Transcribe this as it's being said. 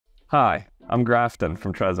Hi, I'm Grafton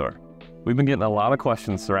from Trezor. We've been getting a lot of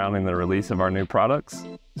questions surrounding the release of our new products,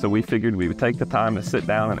 so we figured we would take the time to sit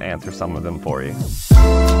down and answer some of them for you.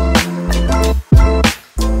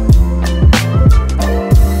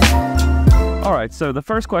 Alright, so the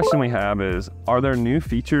first question we have is, are there new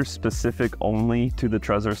features specific only to the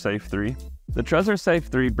Trezor Safe 3? The Trezor Safe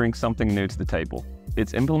 3 brings something new to the table.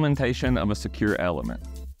 Its implementation of a secure element.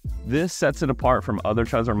 This sets it apart from other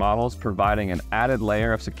Trezor models, providing an added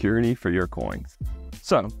layer of security for your coins.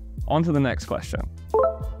 So, on to the next question.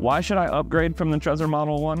 Why should I upgrade from the Trezor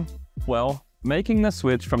Model One? Well, making the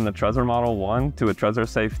switch from the Trezor Model One to a Trezor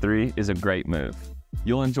Safe 3 is a great move.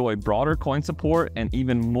 You'll enjoy broader coin support and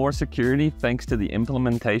even more security thanks to the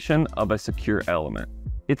implementation of a secure element.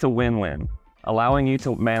 It's a win-win, allowing you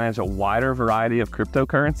to manage a wider variety of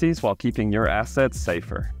cryptocurrencies while keeping your assets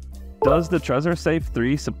safer. Does the Trezor Safe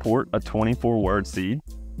 3 support a 24-word seed?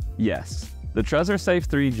 Yes. The Trezor Safe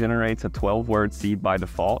 3 generates a 12-word seed by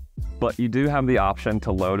default, but you do have the option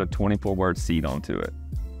to load a 24-word seed onto it.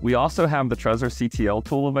 We also have the Trezor CTL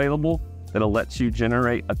tool available that'll let you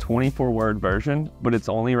generate a 24-word version, but it's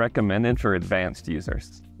only recommended for advanced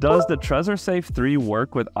users. Does the Trezor Safe 3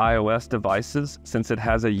 work with iOS devices since it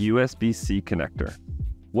has a USB-C connector?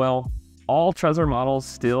 Well, all Trezor models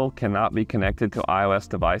still cannot be connected to iOS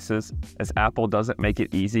devices, as Apple doesn't make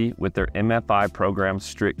it easy with their MFI program's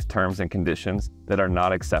strict terms and conditions that are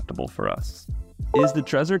not acceptable for us. Is the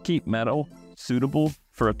Trezor Keep Metal suitable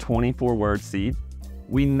for a 24-word seed?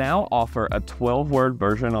 We now offer a 12-word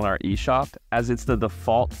version on our eShop, as it's the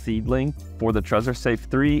default seedling for the Trezor Safe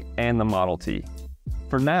 3 and the Model T.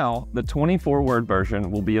 For now, the 24-word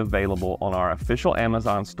version will be available on our official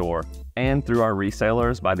Amazon store and through our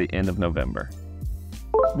resellers by the end of November.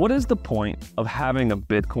 What is the point of having a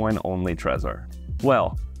Bitcoin-only Trezor?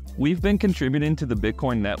 Well, we've been contributing to the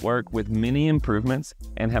Bitcoin network with many improvements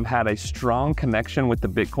and have had a strong connection with the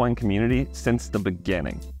Bitcoin community since the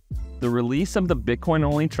beginning. The release of the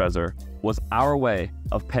Bitcoin-only Trezor was our way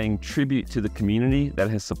of paying tribute to the community that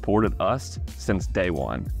has supported us since day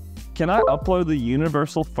one. Can I upload the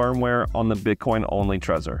universal firmware on the Bitcoin-only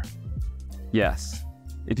Trezor? Yes.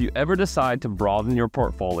 If you ever decide to broaden your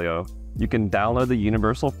portfolio, you can download the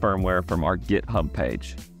universal firmware from our GitHub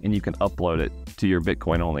page, and you can upload it to your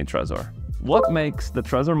Bitcoin-only Trezor. What makes the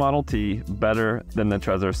Trezor Model T better than the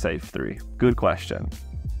Trezor Safe 3? Good question.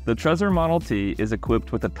 The Trezor Model T is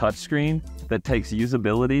equipped with a touchscreen that takes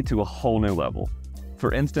usability to a whole new level.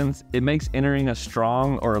 For instance, it makes entering a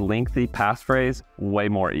strong or lengthy passphrase way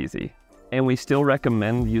more easy. And we still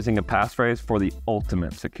recommend using a passphrase for the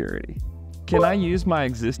ultimate security. Can I use my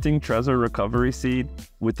existing Trezor recovery seed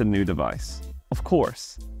with the new device? Of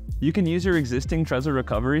course. You can use your existing Trezor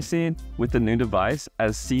recovery seed with the new device,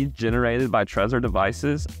 as seeds generated by Trezor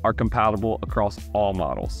devices are compatible across all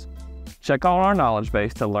models. Check out our knowledge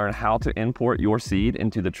base to learn how to import your seed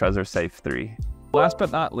into the Trezor Safe 3. Last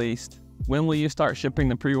but not least, when will you start shipping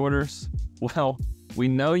the pre-orders? Well, we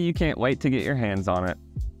know you can't wait to get your hands on it.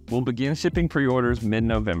 We'll begin shipping pre-orders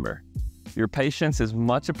mid-November. Your patience is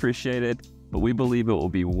much appreciated, but we believe it will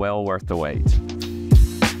be well worth the wait.